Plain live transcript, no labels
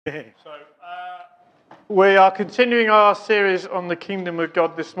So, we are continuing our series on the kingdom of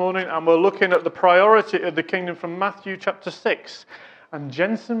God this morning, and we're looking at the priority of the kingdom from Matthew chapter 6. And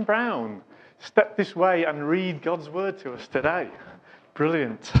Jensen Brown, step this way and read God's word to us today.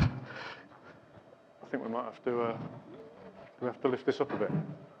 Brilliant. I think we might have to, lift this up a bit.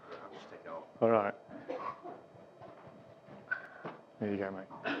 All right. There you go, mate.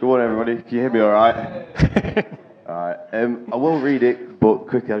 Good morning, everybody. Can you hear me all right? All right. I won't read it, but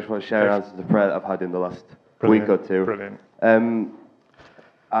quickly I just want to share an answer to prayer that I've had in the last week or two. Brilliant.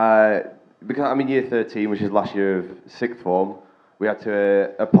 Because I'm in year 13, which is last year of sixth form, we had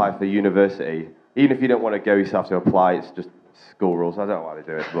to apply for university. Even if you don't want to go, you still have to apply. It's just school rules. I don't know why they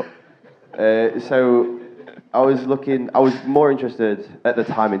do it, but so I was more interested at the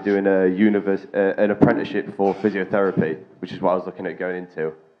time in doing an apprenticeship for physiotherapy, which is what I was looking at going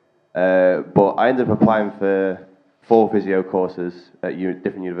into. But I ended up applying for 4 physio courses at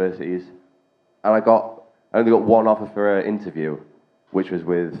different universities, and I only got one offer for an interview, which was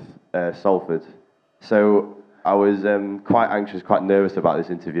with Salford. So I was quite anxious, quite nervous about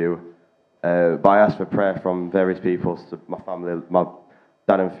this interview, but I asked for prayer from various people, so my family, my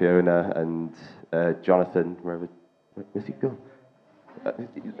dad and Fiona, and Jonathan, where's he gone?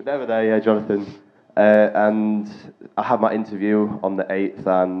 Over there, yeah, Jonathan. And I had my interview on the 8th,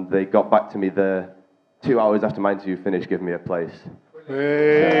 and they got back to me 2 hours after my interview finished, giving me a place.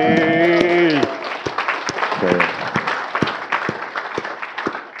 Hey.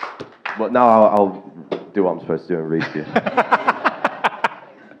 But now I'll do what I'm supposed to do and read to you.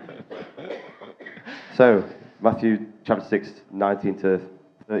 So, Matthew chapter 6, 19 to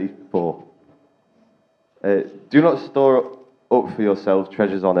 34. Do not store up for yourselves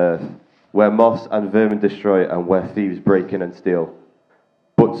treasures on earth, where moths and vermin destroy and where thieves break in and steal.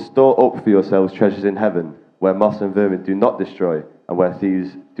 But store up for yourselves treasures in heaven, where moths and vermin do not destroy and where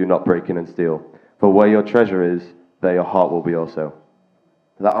thieves do not break in and steal. For where your treasure is, there your heart will be also.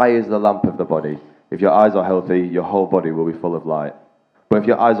 The eye is the lamp of the body. If your eyes are healthy, your whole body will be full of light. But if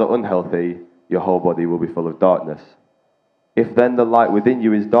your eyes are unhealthy, your whole body will be full of darkness. If then the light within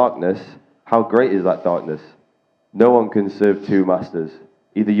you is darkness, how great is that darkness? No one can serve 2 masters.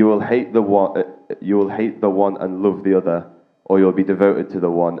 Either you will hate the one and love the other, or you will be devoted to the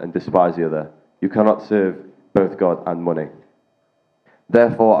one and despise the other. You cannot serve both God and money.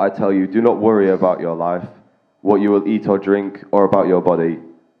 Therefore, I tell you, do not worry about your life, what you will eat or drink, or about your body,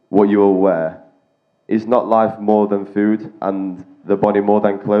 what you will wear. Is not life more than food, and the body more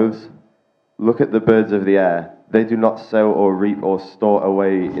than clothes? Look at the birds of the air. They do not sow or reap or store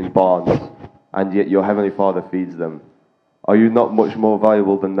away in barns, and yet your heavenly Father feeds them. Are you not much more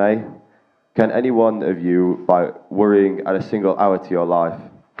valuable than they? Can any one of you, by worrying, add a single hour to your life?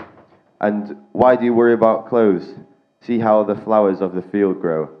 And why do you worry about clothes? See how the flowers of the field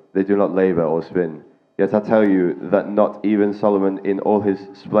grow. They do not labor or spin. Yet I tell you that not even Solomon in all his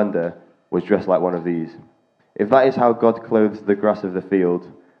splendor was dressed like one of these. If that is how God clothes the grass of the field,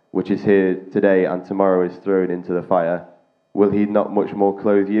 which is here today and tomorrow is thrown into the fire, will he not much more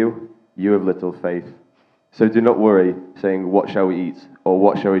clothe you, you of little faith? So do not worry, saying, what shall we eat, or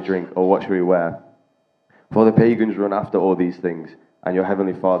what shall we drink, or what shall we wear? For the pagans run after all these things, and your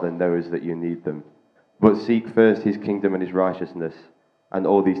heavenly Father knows that you need them. But seek first his kingdom and his righteousness, and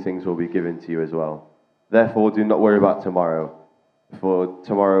all these things will be given to you as well. Therefore do not worry about tomorrow, for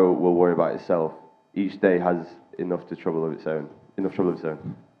tomorrow will worry about itself. Each day has enough trouble of its own.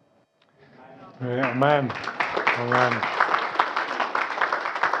 Yeah, amen. Amen.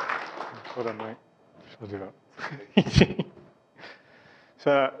 Well done, mate. I'll do that.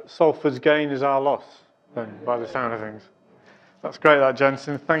 So Salford's gain is our loss, then, by the sound of things. That's great, that,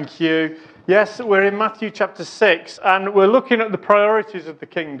 Jensen. Thank you. Yes, we're in Matthew chapter 6, and we're looking at the priorities of the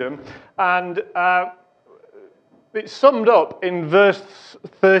kingdom, and it's summed up in verse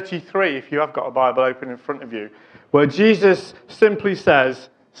 33, if you have got a Bible open in front of you, where Jesus simply says,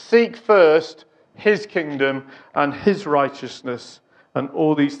 seek first his kingdom and his righteousness, and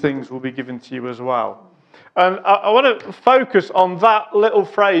all these things will be given to you as well. And I want to focus on that little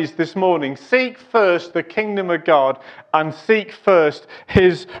phrase this morning. Seek first the kingdom of God and seek first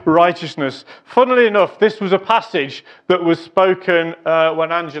his righteousness. Funnily enough, this was a passage that was spoken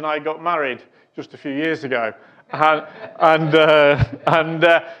when Ange and I got married just a few years ago. Ray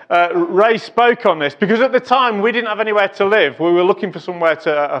spoke on this because at the time we didn't have anywhere to live. We were looking for somewhere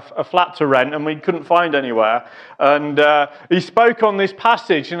a flat to rent, and we couldn't find anywhere. And he spoke on this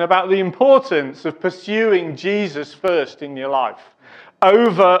passage and about the importance of pursuing Jesus first in your life,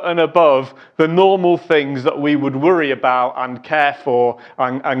 over and above the normal things that we would worry about and care for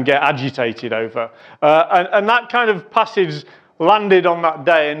and get agitated over. And that kind of passage landed on that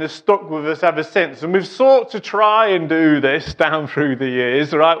day and has stuck with us ever since. And we've sought to try and do this down through the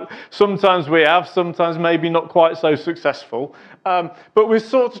years, right? Sometimes we have, sometimes maybe not quite so successful. But we've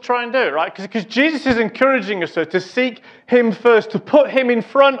sought to try and do it, right? Because Jesus is encouraging us to seek him first, to put him in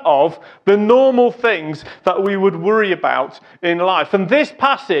front of the normal things that we would worry about in life. And this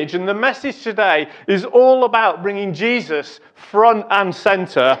passage and the message today is all about bringing Jesus front and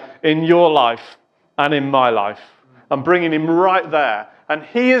center in your life and in my life. And bringing him right there. And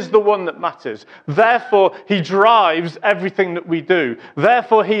he is the one that matters. Therefore, he drives everything that we do.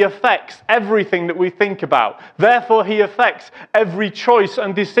 Therefore, he affects everything that we think about. Therefore, he affects every choice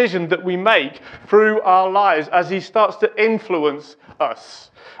and decision that we make through our lives as he starts to influence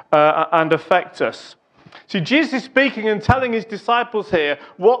us and affect us. See, Jesus is speaking and telling his disciples here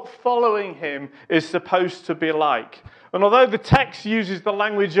what following him is supposed to be like. And although the text uses the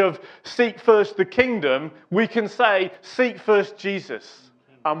language of seek first the kingdom, we can say seek first Jesus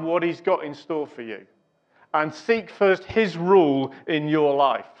and what he's got in store for you. And seek first his rule in your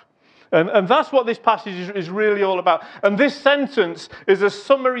life. And that's what this passage is really all about. And this sentence is a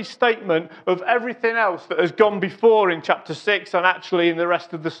summary statement of everything else that has gone before in chapter 6 and actually in the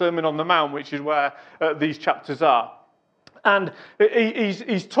rest of the Sermon on the Mount, which is where these chapters are. And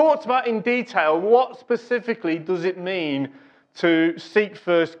he's talked about in detail what specifically does it mean to seek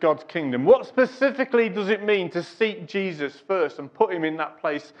first God's kingdom. What specifically does it mean to seek Jesus first and put him in that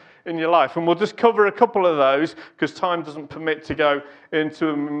place in your life? And we'll just cover a couple of those because time doesn't permit to go into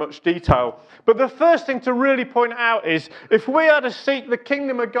them in much detail. But the first thing to really point out is if we are to seek the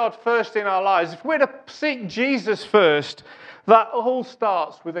kingdom of God first in our lives, if we're to seek Jesus first, that all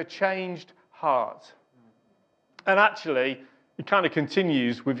starts with a changed heart. And actually, it kind of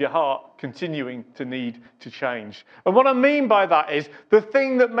continues with your heart continuing to need to change. And what I mean by that is the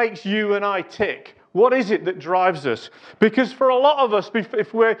thing that makes you and I tick. What is it that drives us? Because for a lot of us,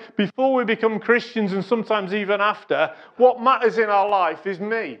 before we become Christians and sometimes even after, what matters in our life is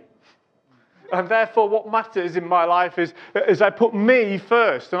me. And therefore, what matters in my life is I put me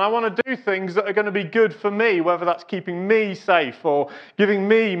first. And I want to do things that are going to be good for me, whether that's keeping me safe or giving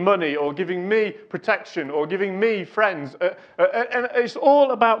me money or giving me protection or giving me friends. And it's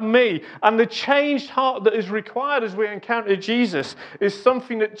all about me. And the changed heart that is required as we encounter Jesus is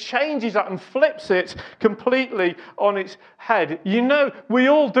something that changes that and flips it completely on its head. You know, we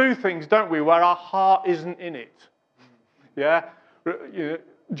all do things, don't we, where our heart isn't in it. Yeah?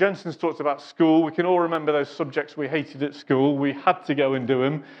 Jensen's talked about school. We can all remember those subjects we hated at school. We had to go and do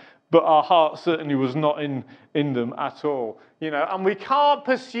them, but our heart certainly was not in them at all. And we can't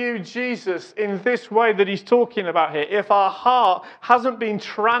pursue Jesus in this way that he's talking about here if our heart hasn't been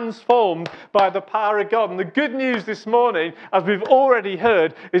transformed by the power of God. And the good news this morning, as we've already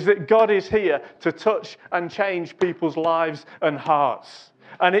heard, is that God is here to touch and change people's lives and hearts.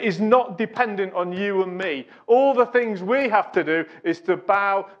 And it is not dependent on you and me. All the things we have to do is to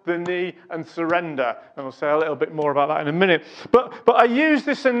bow the knee and surrender. And I'll say a little bit more about that in a minute. But I use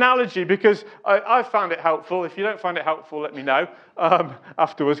this analogy because I found it helpful. If you don't find it helpful, let me know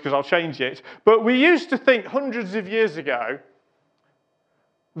afterwards because I'll change it. But we used to think hundreds of years ago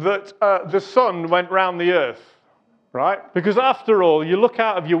that the sun went round the earth, right? Because after all, you look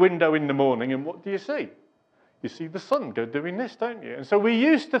out of your window in the morning and what do you see? You see the sun go doing this, don't you? And so we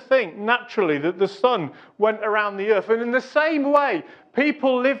used to think naturally that the sun went around the earth. And in the same way,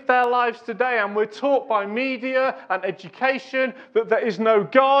 people live their lives today and we're taught by media and education that there is no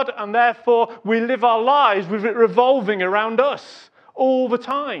God and therefore we live our lives with it revolving around us all the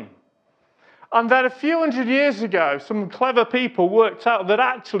time. And then a few hundred years ago, some clever people worked out that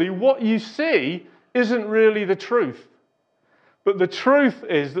actually what you see isn't really the truth. But the truth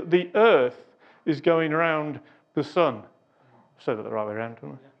is that the earth is going around the sun. I said that the right way around,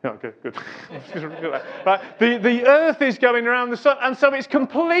 didn't I? Yeah, good. Right. The earth is going around the sun, and so it's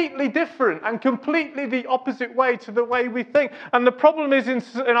completely different and completely the opposite way to the way we think. And the problem is in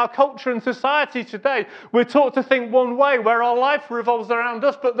our culture and society today, we're taught to think one way where our life revolves around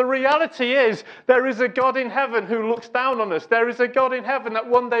us, but the reality is there is a God in heaven who looks down on us. There is a God in heaven that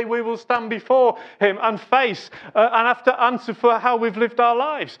one day we will stand before him and face and have to answer for how we've lived our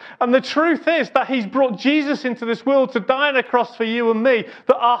lives. And the truth is that he's brought Jesus into this world to die on a cross for you and me,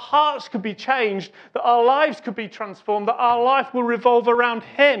 that our hearts could be changed, that our lives could be transformed, that our life will revolve around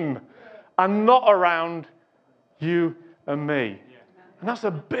him and not around you and me. And that's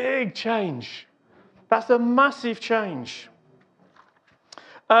a big change. That's a massive change.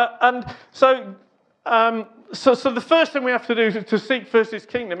 So the first thing we have to do to seek first his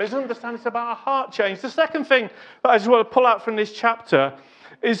kingdom is understand it's about a heart change. The second thing that I just want to pull out from this chapter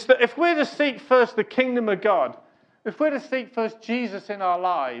is that if we're to seek first the kingdom of God, if we're to seek first Jesus in our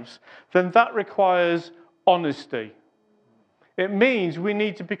lives, then that requires honesty. It means we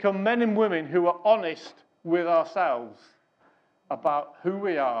need to become men and women who are honest with ourselves about who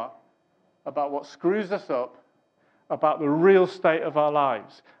we are, about what screws us up, about the real state of our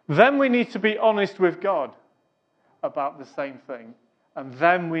lives. Then we need to be honest with God about the same thing. And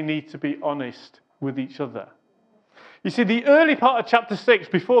then we need to be honest with each other. You see, the early part of chapter 6,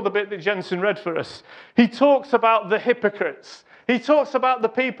 before the bit that Jensen read for us, he talks about the hypocrites. He talks about the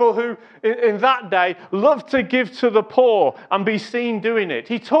people who, in that day, loved to give to the poor and be seen doing it.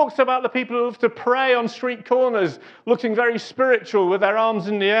 He talks about the people who love to pray on street corners, looking very spiritual with their arms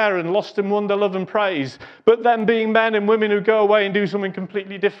in the air and lost in wonder, love and praise, but then being men and women who go away and do something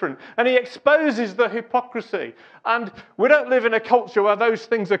completely different. And he exposes the hypocrisy. And we don't live in a culture where those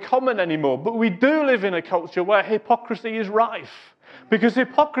things are common anymore, but we do live in a culture where hypocrisy is rife. Because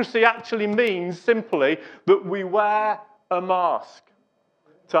hypocrisy actually means simply that we wear a mask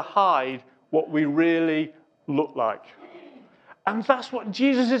to hide what we really look like. And that's what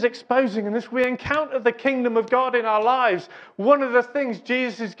Jesus is exposing. And as we encounter the kingdom of God in our lives, one of the things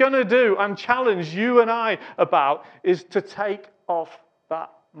Jesus is going to do and challenge you and I about is to take off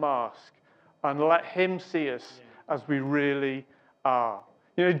that mask and let him see us as we really are.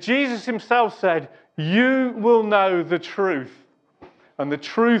 You know, Jesus himself said, "You will know the truth, and the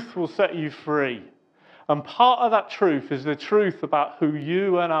truth will set you free." And part of that truth is the truth about who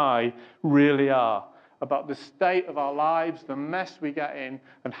you and I really are, about the state of our lives, the mess we get in,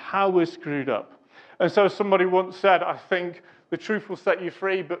 and how we're screwed up. And so somebody once said, I think the truth will set you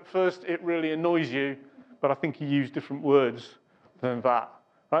free, but first it really annoys you. But I think he used different words than that.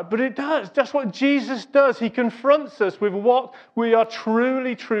 Right? But it does. That's what Jesus does. He confronts us with what we are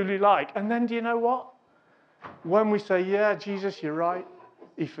truly, truly like. And then do you know what? When we say, yeah, Jesus, you're right.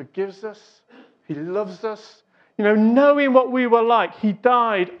 He forgives us. He loves us. You know, knowing what we were like, he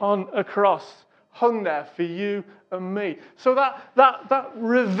died on a cross, hung there for you and me. So that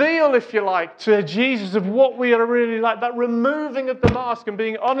reveal, if you like, to Jesus of what we are really like, that removing of the mask and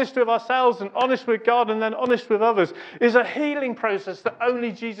being honest with ourselves and honest with God and then honest with others, is a healing process that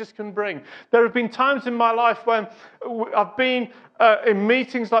only Jesus can bring. There have been times in my life when I've been in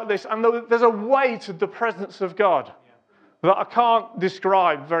meetings like this, and there's a weight of the presence of God that I can't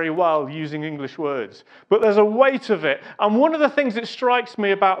describe very well using English words. But there's a weight of it. And one of the things that strikes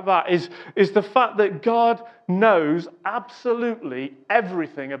me about that is the fact that God knows absolutely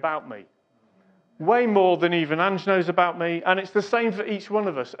everything about me. Way more than even Ange knows about me. And it's the same for each one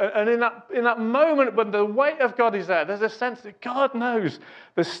of us. And in that moment when the weight of God is there, there's a sense that God knows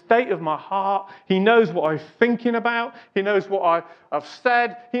the state of my heart. He knows what I'm thinking about. He knows what I've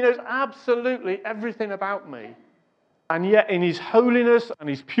said. He knows absolutely everything about me. And yet in his holiness and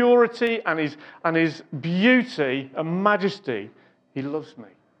his purity and his beauty and majesty, he loves me.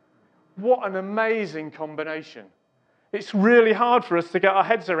 What an amazing combination. It's really hard for us to get our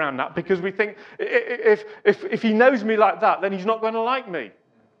heads around that because we think if he knows me like that, then he's not going to like me.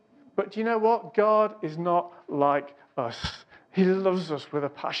 But do you know what? God is not like us. He loves us with a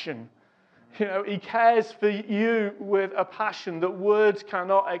passion. You know, he cares for you with a passion that words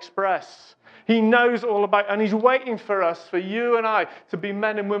cannot express. He knows all about, and he's waiting for us, for you and I, to be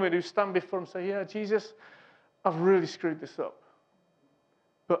men and women who stand before him and say, yeah, Jesus, I've really screwed this up.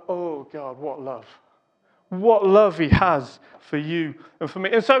 But oh God, what love. What love he has for you and for me.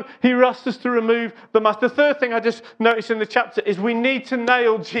 And so he asks us to remove the mask. The third thing I just noticed in the chapter is we need to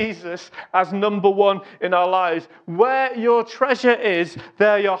nail Jesus as number one in our lives. Where your treasure is,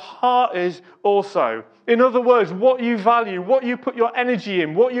 there your heart is also. In other words, what you value, what you put your energy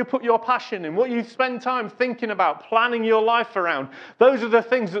in, what you put your passion in, what you spend time thinking about, planning your life around, those are the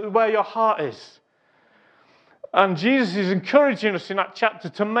things that where your heart is. And Jesus is encouraging us in that chapter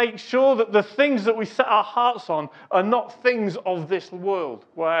to make sure that the things that we set our hearts on are not things of this world,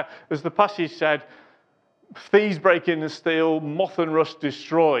 where, as the passage said, thieves break in and steal, moth and rust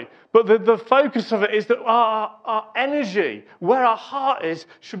destroy. But the focus of it is that our energy, where our heart is,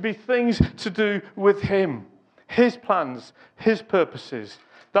 should be things to do with him, his plans, his purposes.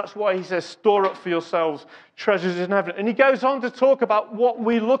 That's why he says, store up for yourselves treasures in heaven. And he goes on to talk about what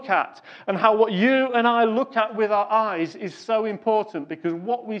we look at and how what you and I look at with our eyes is so important because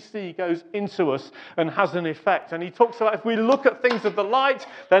what we see goes into us and has an effect. And he talks about if we look at things of the light,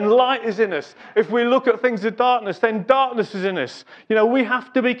 then light is in us. If we look at things of darkness, then darkness is in us. You know, we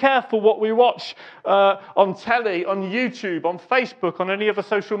have to be careful what we watch on telly, on YouTube, on Facebook, on any other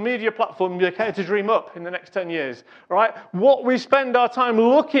social media platform we care to dream up in the next 10 years. Right? What we spend our time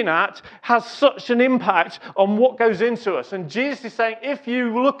looking at has such an impact on what goes into us. And Jesus is saying, if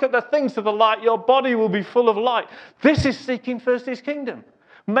you look at the things of the light, your body will be full of light. This is seeking first his kingdom.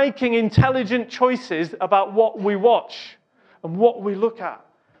 Making intelligent choices about what we watch and what we look at.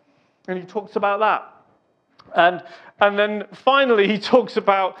 And he talks about that. And then finally he talks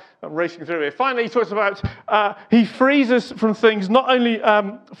about, I'm racing through here, finally he talks about, he frees us from things, not only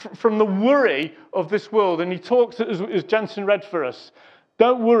from the worry of this world, and he talks, as Jensen read for us,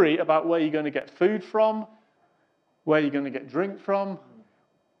 don't worry about where you're going to get food from, where you're going to get drink from,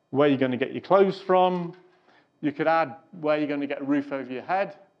 where you're going to get your clothes from. You could add where you're going to get a roof over your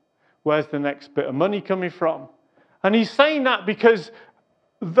head, where's the next bit of money coming from. And he's saying that because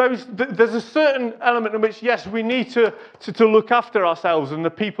there's a certain element in which, yes, we need to look after ourselves and the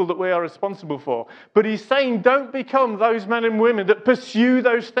people that we are responsible for. But he's saying don't become those men and women that pursue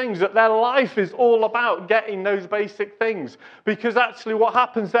those things, that their life is all about getting those basic things. Because actually what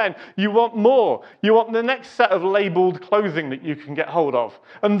happens then, you want more. You want the next set of labelled clothing that you can get hold of.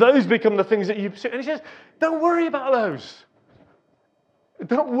 And those become the things that you pursue. And he says, don't worry about those.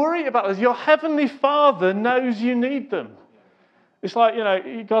 Don't worry about those. Your heavenly Father knows you need them. It's like,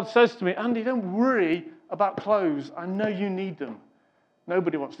 God says to me, Andy, don't worry about clothes. I know you need them.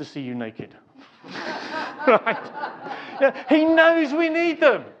 Nobody wants to see you naked. Right? Yeah, he knows we need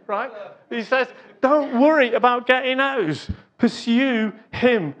them, right? He says, don't worry about getting those. Pursue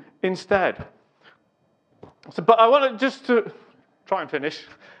him instead. But I want to try and finish.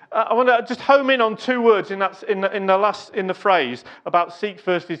 I want to just home in on two words in the phrase about seek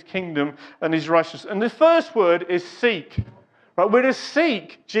first his kingdom and his righteousness. And the first word is seek. Right, we're to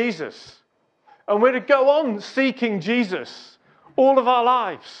seek Jesus. And we're to go on seeking Jesus all of our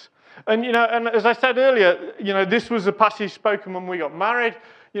lives. And, and as I said earlier, this was a passage spoken when we got married.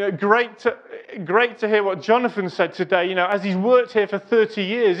 Great to hear what Jonathan said today. As he's worked here for 30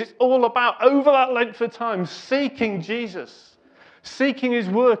 years, it's all about, over that length of time, seeking Jesus. Seeking his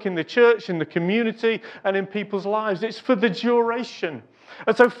work in the church, in the community, and in people's lives. It's for the duration.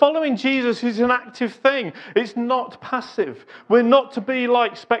 And so following Jesus is an active thing. It's not passive. We're not to be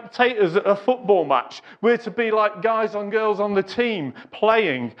like spectators at a football match. We're to be like guys and girls on the team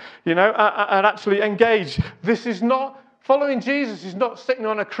playing, and actually engage. Following Jesus is not sitting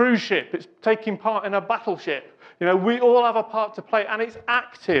on a cruise ship. It's taking part in a battleship. We all have a part to play, and it's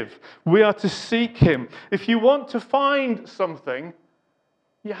active. We are to seek him. If you want to find something,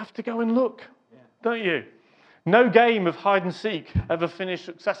 you have to go and look, don't you? No game of hide and seek ever finished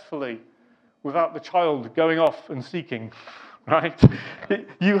successfully without the child going off and seeking, right?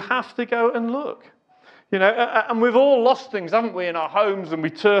 You have to go and look. And we've all lost things, haven't we, in our homes, and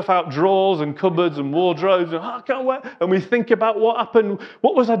we turf out drawers and cupboards and wardrobes, and I can't wait, and we think about what happened,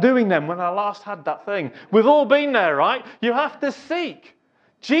 what was I doing then when I last had that thing? We've all been there, right? You have to seek.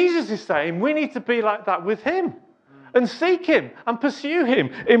 Jesus is saying we need to be like that with him. And seek him and pursue him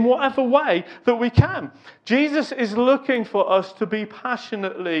in whatever way that we can. Jesus is looking for us to be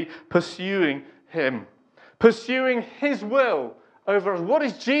passionately pursuing him. Pursuing his will over us. What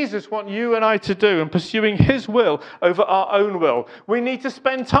does Jesus want you and I to do? And pursuing his will over our own will. We need to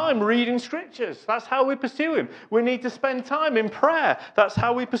spend time reading scriptures. That's how we pursue him. We need to spend time in prayer. That's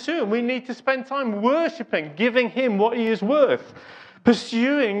how we pursue him. We need to spend time worshipping, giving him what he is worth.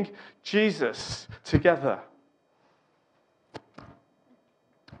 Pursuing Jesus together.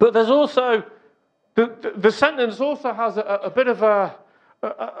 But there's also, the sentence also has a bit of a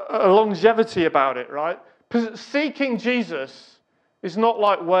longevity about it, right? Because seeking Jesus is not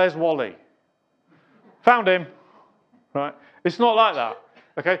like, where's Wally? Found him, right? It's not like that,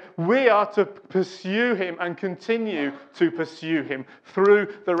 okay? We are to pursue him and continue to pursue him through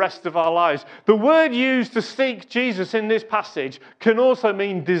the rest of our lives. The word used to seek Jesus in this passage can also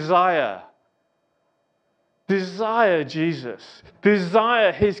mean desire. Desire Jesus.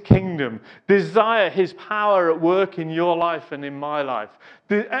 Desire his kingdom. Desire his power at work in your life and in my life.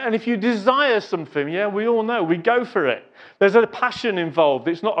 And if you desire something, we all know, we go for it. There's a passion involved.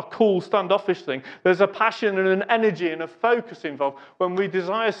 It's not a cool, standoffish thing. There's a passion and an energy and a focus involved when we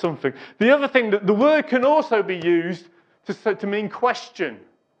desire something. The other thing, that the word can also be used to mean question,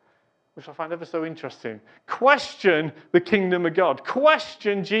 which I find ever so interesting. Question the kingdom of God.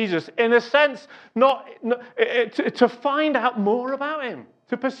 Question Jesus, in a sense, to find out more about him,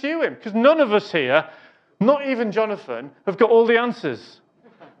 to pursue him. Because none of us here, not even Jonathan, have got all the answers,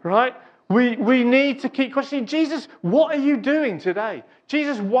 right? We need to keep questioning, Jesus, what are you doing today?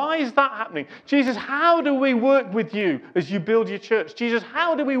 Jesus, why is that happening? Jesus, how do we work with you as you build your church? Jesus,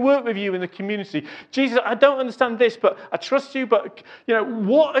 how do we work with you in the community? Jesus, I don't understand this, but I trust you, but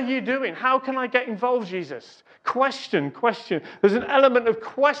what are you doing? How can I get involved, Jesus? Question. There's an element of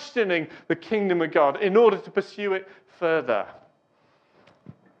questioning the kingdom of God in order to pursue it further.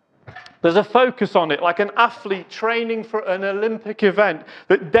 There's a focus on it, like an athlete training for an Olympic event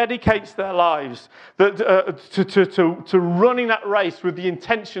that dedicates their lives to running that race with the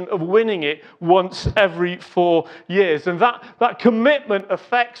intention of winning it once every 4 years. And that commitment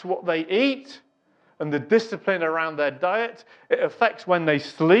affects what they eat and the discipline around their diet. It affects when they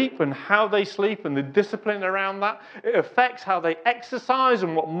sleep and how they sleep and the discipline around that. It affects how they exercise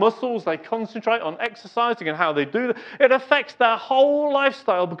and what muscles they concentrate on exercising and how they do that. It affects their whole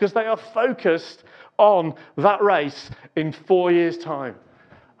lifestyle because they are focused on that race in 4 years' time.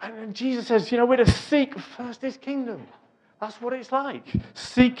 And Jesus says, we're to seek first his kingdom. That's what it's like.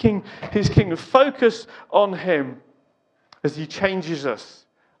 Seeking his kingdom. Focus on him as he changes us.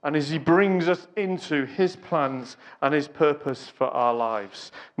 And as he brings us into his plans and his purpose for our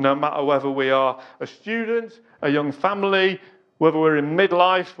lives. No matter whether we are a student, a young family, whether we're in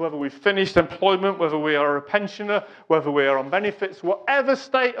midlife, whether we've finished employment, whether we are a pensioner, whether we are on benefits, whatever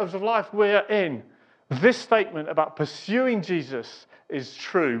state of life we are in, this statement about pursuing Jesus is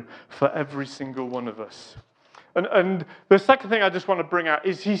true for every single one of us. And the second thing I just want to bring out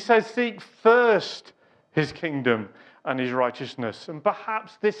is he says, seek first his kingdom and his righteousness. And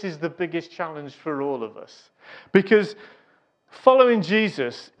perhaps this is the biggest challenge for all of us. Because following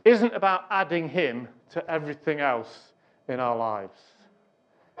Jesus isn't about adding him to everything else in our lives.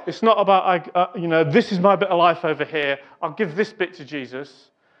 It's not about, this is my bit of life over here. I'll give this bit to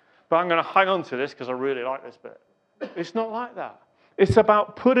Jesus, but I'm going to hang on to this because I really like this bit. It's not like that. It's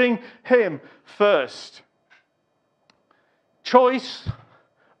about putting him first. Choice,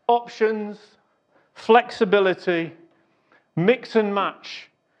 options, flexibility, mix and match,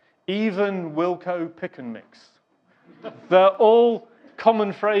 even Wilco pick and mix. They're all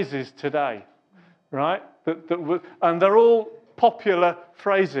common phrases today, right? And they're all popular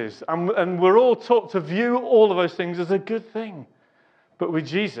phrases. And we're all taught to view all of those things as a good thing. But with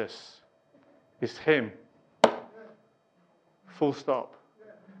Jesus, it's him. Full stop.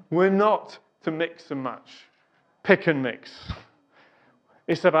 We're not to mix and match, pick and mix.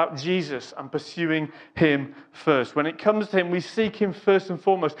 It's about Jesus and pursuing him first. When it comes to him, we seek him first and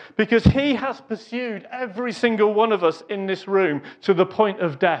foremost because he has pursued every single one of us in this room to the point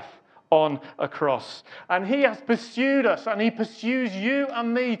of death on a cross. And he has pursued us and he pursues you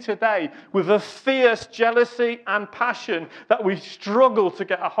and me today with a fierce jealousy and passion that we struggle to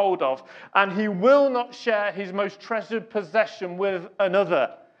get a hold of. And he will not share his most treasured possession with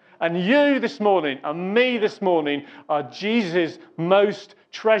another. And you this morning and me this morning are Jesus' most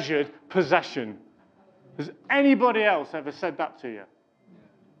treasured possession. Has anybody else ever said that to you?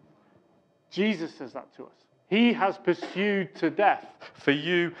 Jesus says that to us. He has pursued to death for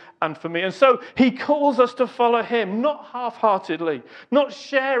you and for me. And so he calls us to follow him, not half-heartedly, not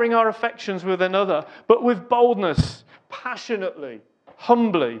sharing our affections with another, but with boldness, passionately,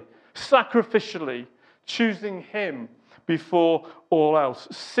 humbly, sacrificially, choosing him before all else.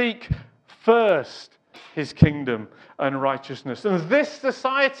 Seek first his kingdom and righteousness. And this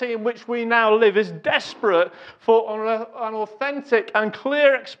society in which we now live is desperate for an authentic and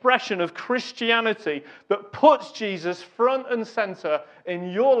clear expression of Christianity that puts Jesus front and center in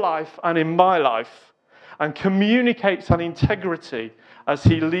your life and in my life and communicates an integrity as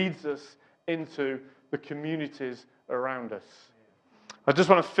he leads us into the communities around us. I just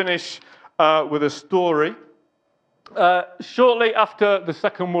want to finish with a story. Shortly after the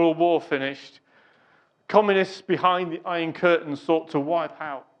Second World War finished, communists behind the Iron Curtain sought to wipe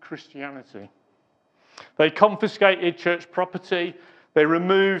out Christianity. They confiscated church property, they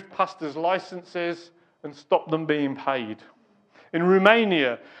removed pastors' licenses and stopped them being paid. In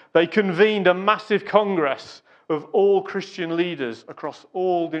Romania, they convened a massive congress of all Christian leaders across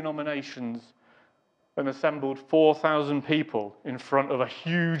all denominations and assembled 4,000 people in front of a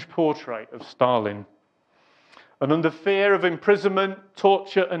huge portrait of Stalin. And under fear of imprisonment,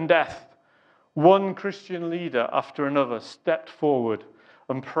 torture and death, one Christian leader after another stepped forward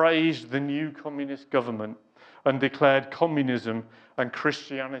and praised the new communist government and declared communism and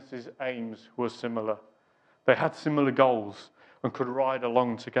Christianity's aims were similar. They had similar goals and could ride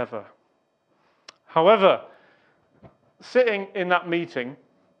along together. However, sitting in that meeting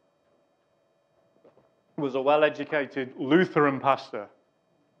was a well-educated Lutheran pastor.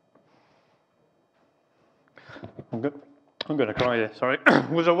 I'm going to cry here, sorry,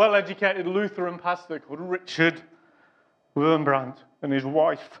 was a well-educated Lutheran pastor called Richard Wurmbrandt and his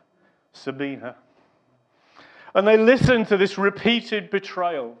wife, Sabina. And they listened to this repeated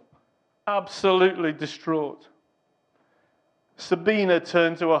betrayal, absolutely distraught. Sabina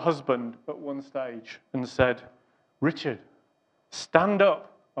turned to her husband at one stage and said, Richard, stand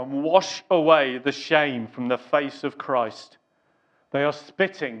up and wash away the shame from the face of Christ. They are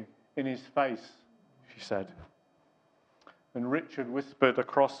spitting in his face, she said. And Richard whispered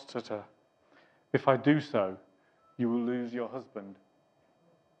across to her, if I do so, you will lose your husband.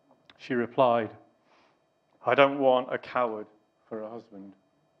 She replied, I don't want a coward for a husband.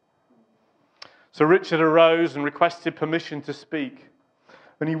 So Richard arose and requested permission to speak.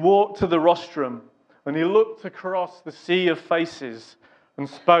 And he walked to the rostrum and he looked across the sea of faces and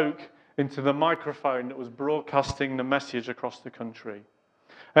spoke into the microphone that was broadcasting the message across the country.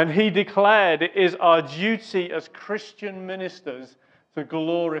 And he declared it is our duty as Christian ministers to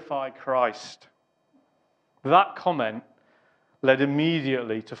glorify Christ. That comment led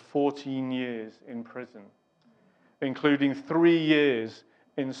immediately to 14 years in prison, including 3 years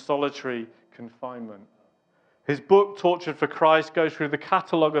in solitary confinement. His book, Tortured for Christ, goes through the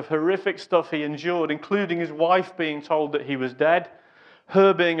catalogue of horrific stuff he endured, including his wife being told that he was dead,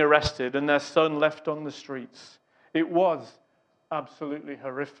 her being arrested, and their son left on the streets. It was absolutely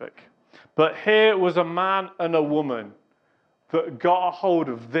horrific. But here was a man and a woman that got a hold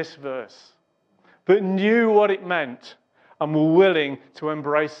of this verse, that knew what it meant and were willing to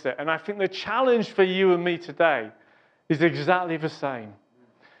embrace it. And I think the challenge for you and me today is exactly the same.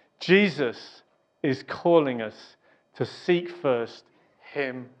 Jesus is calling us to seek first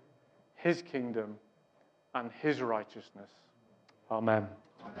him, his kingdom, and his righteousness. Amen.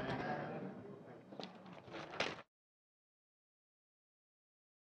 Amen.